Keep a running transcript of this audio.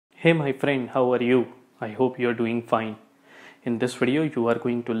Hey my friend, how are you? I hope you are doing fine. In this video, you are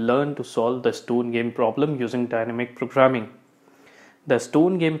going to learn to solve the stone game problem using dynamic programming. The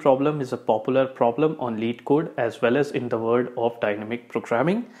stone game problem is a popular problem on Leetcode as well as in the world of dynamic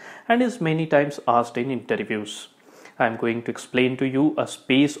programming and is many times asked in interviews. I am going to explain to you a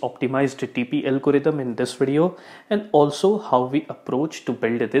space optimized TP algorithm in this video and also how we approach to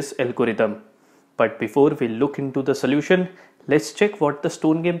build this algorithm. But before we look into the solution, let's check what the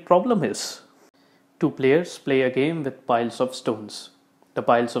stone game problem is. Two players play a game with piles of stones. The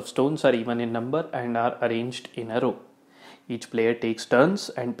piles of stones are even in number and are arranged in a row. Each player takes turns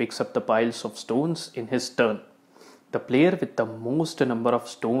and picks up the piles of stones in his turn. The player with the most number of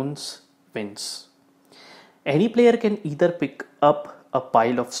stones wins. Any player can either pick up a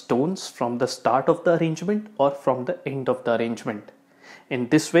pile of stones from the start of the arrangement or from the end of the arrangement. In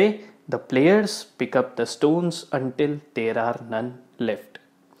this way, the players pick up the stones until there are none left.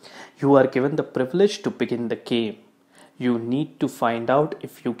 You are given the privilege to begin the game. You need to find out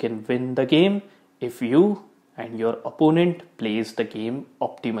if you can win the game if you and your opponent plays the game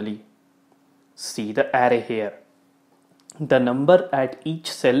optimally. See the array here. The number at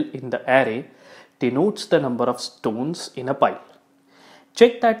each cell in the array denotes the number of stones in a pile.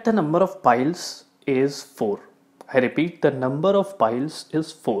 Check that the number of piles is 4. I repeat, the number of piles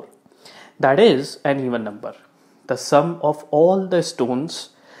is 4. That is an even number. The sum of all the stones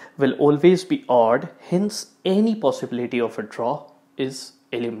will always be odd, hence any possibility of a draw is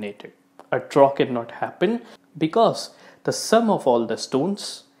eliminated. A draw cannot happen because the sum of all the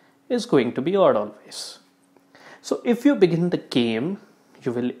stones is going to be odd always. So if you begin the game,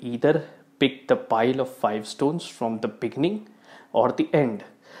 you will either pick the pile of 5 stones from the beginning or the end.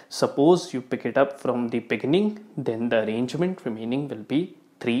 Suppose you pick it up from the beginning, then the arrangement remaining will be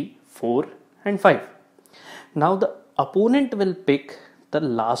 3, 4 and 5. Now the opponent will pick the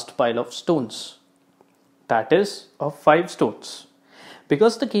last pile of stones, that is of 5 stones,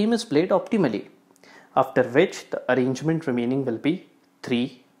 because the game is played optimally, after which the arrangement remaining will be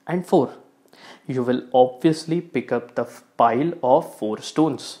 3 and 4. You will obviously pick up the pile of 4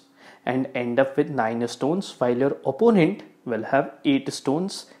 stones and end up with 9 stones while your opponent will have 8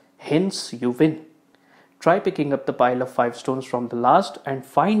 stones, hence you win. Try picking up the pile of 5 stones from the last and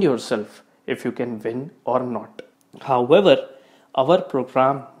find yourself if you can win or not. However, our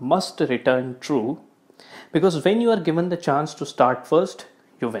program must return true because when you are given the chance to start first,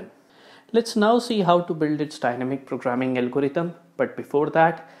 you win. Let's now see how to build its dynamic programming algorithm. But before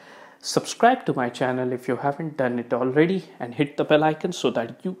that, subscribe to my channel if you haven't done it already and hit the bell icon so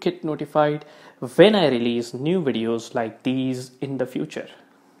that you get notified when I release new videos like these in the future.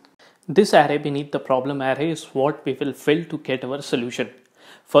 This array beneath the problem array is what we will fill to get our solution.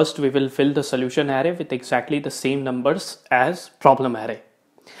 First, we will fill the solution array with exactly the same numbers as problem array.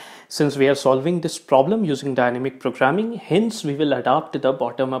 Since we are solving this problem using dynamic programming, hence we will adopt the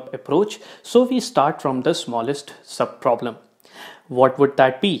bottom-up approach. So we start from the smallest subproblem. What would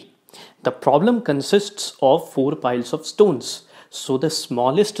that be? The problem consists of 4 piles of stones. So the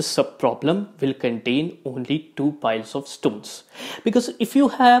smallest subproblem will contain only 2 piles of stones. Because if you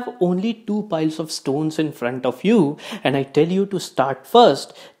have only 2 piles of stones in front of you and I tell you to start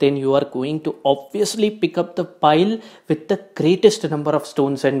first, then you are going to obviously pick up the pile with the greatest number of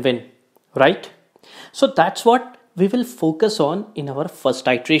stones and win, right? So that's what we will focus on in our first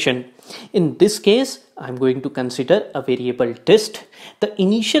iteration. In this case, I'm going to consider a variable test. The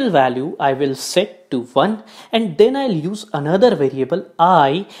initial value I will set to 1 and then I'll use another variable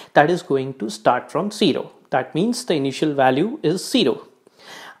I that is going to start from 0. That means the initial value is 0.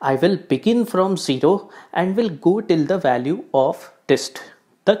 I will begin from 0 and will go till the value of test,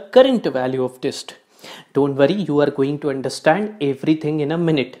 the current value of test. Don't worry, you are going to understand everything in a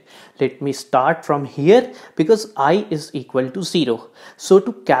minute. Let me start from here because I is equal to 0. So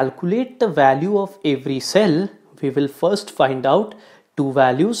to calculate the value of every cell, we will first find out 2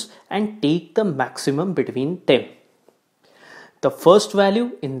 values and take the maximum between them. The first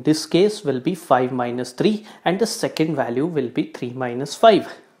value in this case will be 5 minus 3 and the second value will be 3 minus 5.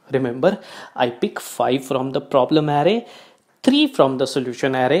 Remember, I pick 5 from the problem array, 3 from the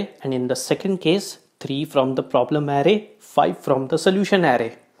solution array, and in the second case 3 from the problem array, 5 from the solution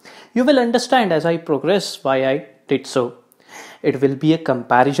array. You will understand as I progress why I did so. It will be a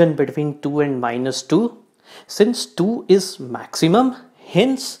comparison between 2 and minus 2. Since 2 is maximum,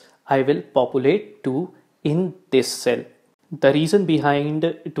 hence I will populate 2 in this cell. The reason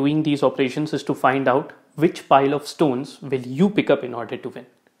behind doing these operations is to find out which pile of stones will you pick up in order to win.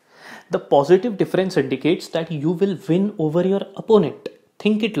 The positive difference indicates that you will win over your opponent.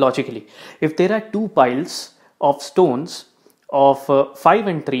 Think it logically. If there are 2 piles of stones of 5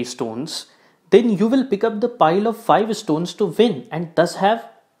 and 3 stones, then you will pick up the pile of 5 stones to win and thus have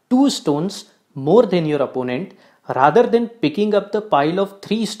 2 stones more than your opponent, rather than picking up the pile of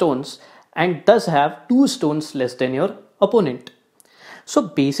 3 stones and thus have 2 stones less than your opponent. So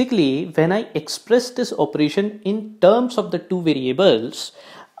basically, when I express this operation in terms of the two variables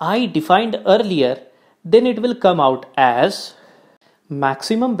I defined earlier, then it will come out as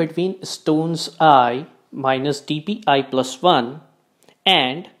maximum between stones I minus dpi plus 1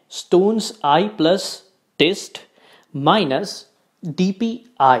 and stones I plus dist minus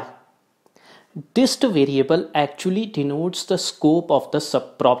dpi. Dist variable actually denotes the scope of the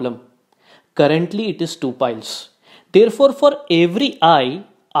subproblem. Currently it is 2 piles. Therefore, for every I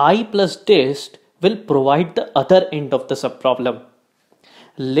plus dist will provide the other end of the subproblem.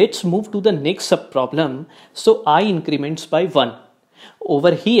 Let's move to the next subproblem. So I increments by 1.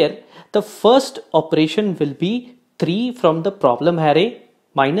 Over here, the first operation will be 3 from the problem array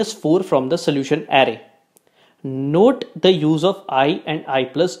minus 4 from the solution array. Note the use of I and I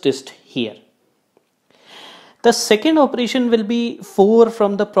plus dist here. The second operation will be 4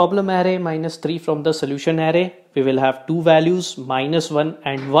 from the problem array minus 3 from the solution array. We will have two values, minus 1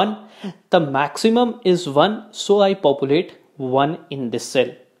 and 1. The maximum is 1, so I populate 1 in this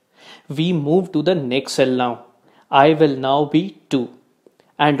cell. We move to the next cell now. I will now be 2.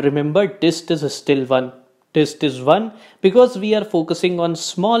 And remember, dist is still 1. Dist is 1 because we are focusing on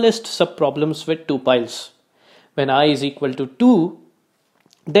smallest subproblems with 2 piles. When I is equal to 2,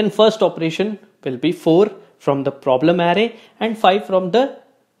 then first operation will be 4 from the problem array and 5 from the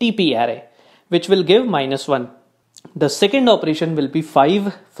TP array, which will give minus 1. The second operation will be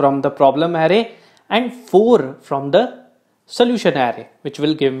 5 from the problem array and 4 from the solution array, which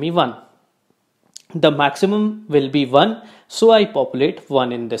will give me 1. The maximum will be 1, so I populate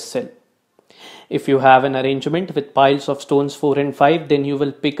 1 in this cell. If you have an arrangement with piles of stones 4 and 5, then you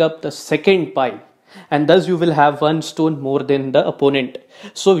will pick up the second pile, and thus you will have 1 stone more than the opponent.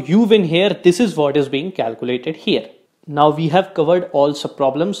 So you win here. This is what is being calculated here. Now we have covered all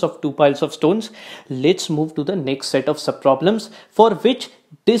subproblems of 2 piles of stones. Let's move to the next set of subproblems for which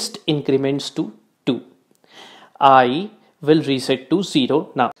dist increments to 2. I will reset to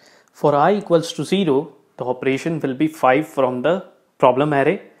 0 now. For I equals to 0, the operation will be 5 from the problem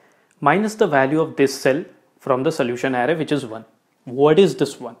array minus the value of this cell from the solution array, which is 1. What is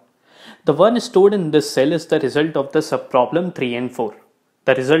this 1? The 1 stored in this cell is the result of the subproblem 3 and 4.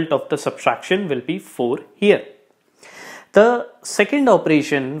 The result of the subtraction will be 4 here. The second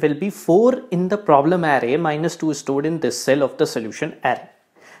operation will be 4 in the problem array minus 2 stored in this cell of the solution array.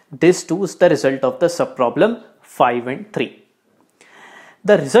 This 2 is the result of the subproblem 5 and 3.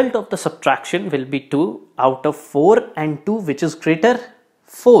 The result of the subtraction will be 2 out of 4 and 2, which is greater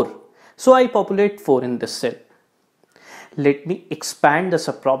 4. So I populate 4 in this cell. Let me expand the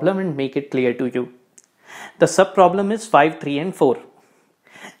subproblem and make it clear to you. The subproblem is 5, 3 and 4.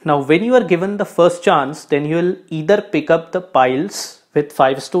 Now when you are given the first chance, then you will either pick up the piles with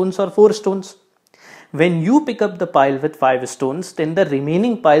 5 stones or 4 stones. When you pick up the pile with 5 stones, then the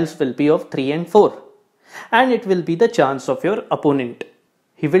remaining piles will be of 3 and 4. And it will be the chance of your opponent.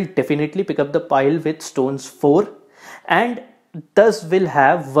 He will definitely pick up the pile with stones 4 and thus will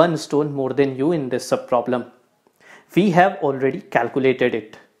have 1 stone more than you in this subproblem. We have already calculated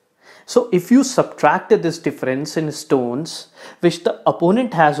it. So if you subtract this difference in stones which the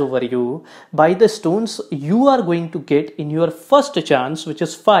opponent has over you by the stones you are going to get in your first chance, which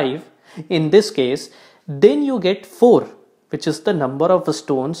is 5 in this case, then you get 4, which is the number of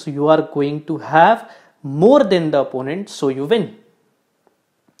stones you are going to have more than the opponent, so you win.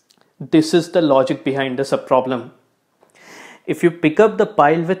 This is the logic behind the subproblem. If you pick up the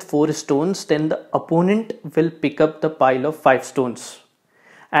pile with 4 stones, then the opponent will pick up the pile of 5 stones.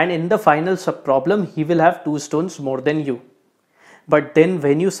 And in the final subproblem, he will have 2 stones more than you. But then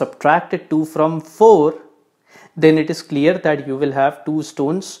when you subtract 2 from 4, then it is clear that you will have 2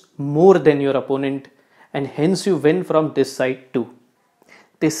 stones more than your opponent, and hence you win from this side too.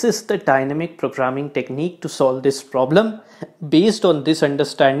 This is the dynamic programming technique to solve this problem. Based on this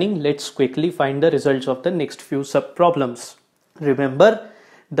understanding, let's quickly find the results of the next few subproblems. Remember,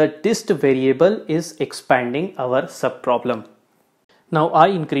 the dist variable is expanding our subproblem. Now I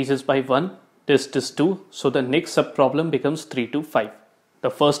increases by 1, dist is 2, so the next subproblem becomes 3 to 5.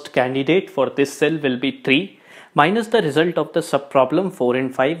 The first candidate for this cell will be 3 minus the result of the subproblem 4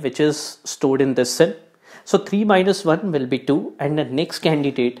 and 5, which is stored in this cell. So 3 minus 1 will be 2, and the next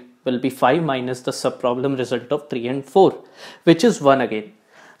candidate will be 5 minus the subproblem result of 3 and 4, which is 1 again.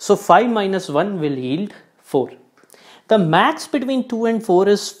 So 5 minus 1 will yield 4. The max between 2 and 4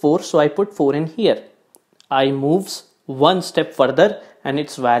 is 4, so I put 4 in here. I moves one step further and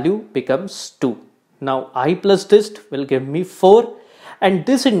its value becomes 2. Now I plus dist will give me 4 and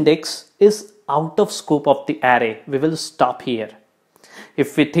this index is out of scope of the array. We will stop here.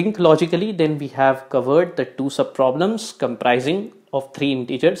 If we think logically, then we have covered the two subproblems comprising of 3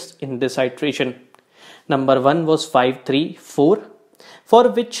 integers in this iteration. Number 1 was 5, 3, 4, for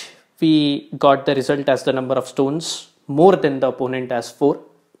which we got the result as the number of stones more than the opponent as 4.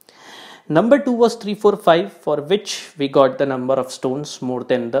 Number 2 was 3, 4, 5, for which we got the number of stones more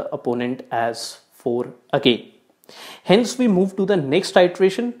than the opponent as 4 again. Hence we move to the next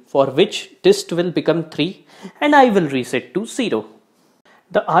iteration, for which dist will become 3 and I will reset to 0.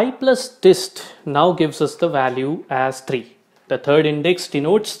 The I plus dist now gives us the value as 3. The third index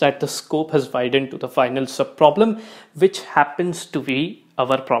denotes that the scope has widened to the final subproblem, which happens to be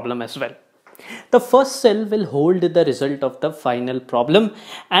our problem as well. The first cell will hold the result of the final problem,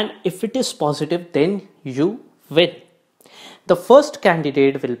 and if it is positive, then you win. The first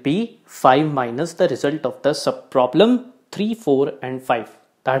candidate will be 5 minus the result of the subproblem 3, 4 and 5.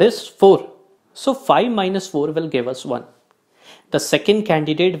 That is 4. So 5 minus 4 will give us 1. The second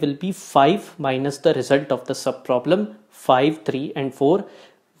candidate will be 5 minus the result of the subproblem 5, 3 and 4,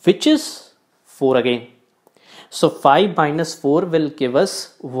 which is 4 again. So 5 minus 4 will give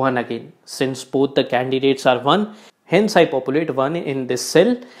us 1 again. Since both the candidates are 1, hence I populate 1 in this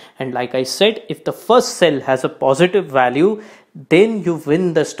cell, and like I said, if the first cell has a positive value, then you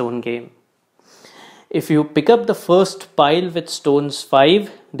win the stone game. If you pick up the first pile with stones 5,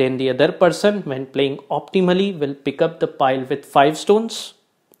 then the other person, when playing optimally, will pick up the pile with 5 stones,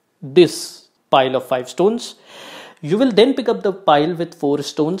 this pile of 5 stones. You will then pick up the pile with 4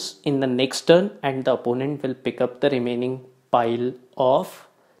 stones in the next turn, and the opponent will pick up the remaining pile of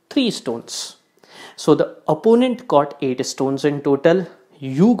 3 stones. So the opponent got 8 stones in total,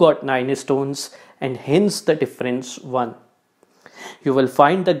 you got 9 stones, and hence the difference 1. You will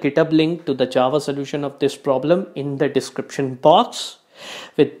find the GitHub link to the Java solution of this problem in the description box.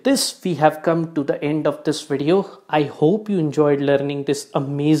 With this, we have come to the end of this video. I hope you enjoyed learning this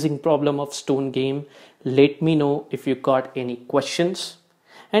amazing problem of stone game. Let me know if you got any questions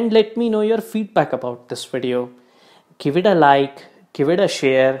and let me know your feedback about this video. Give it a like, give it a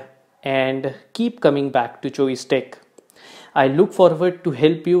share, and keep coming back to Joey's Tech. I look forward to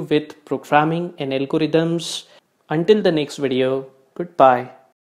help you with programming and algorithms. Until the next video, goodbye.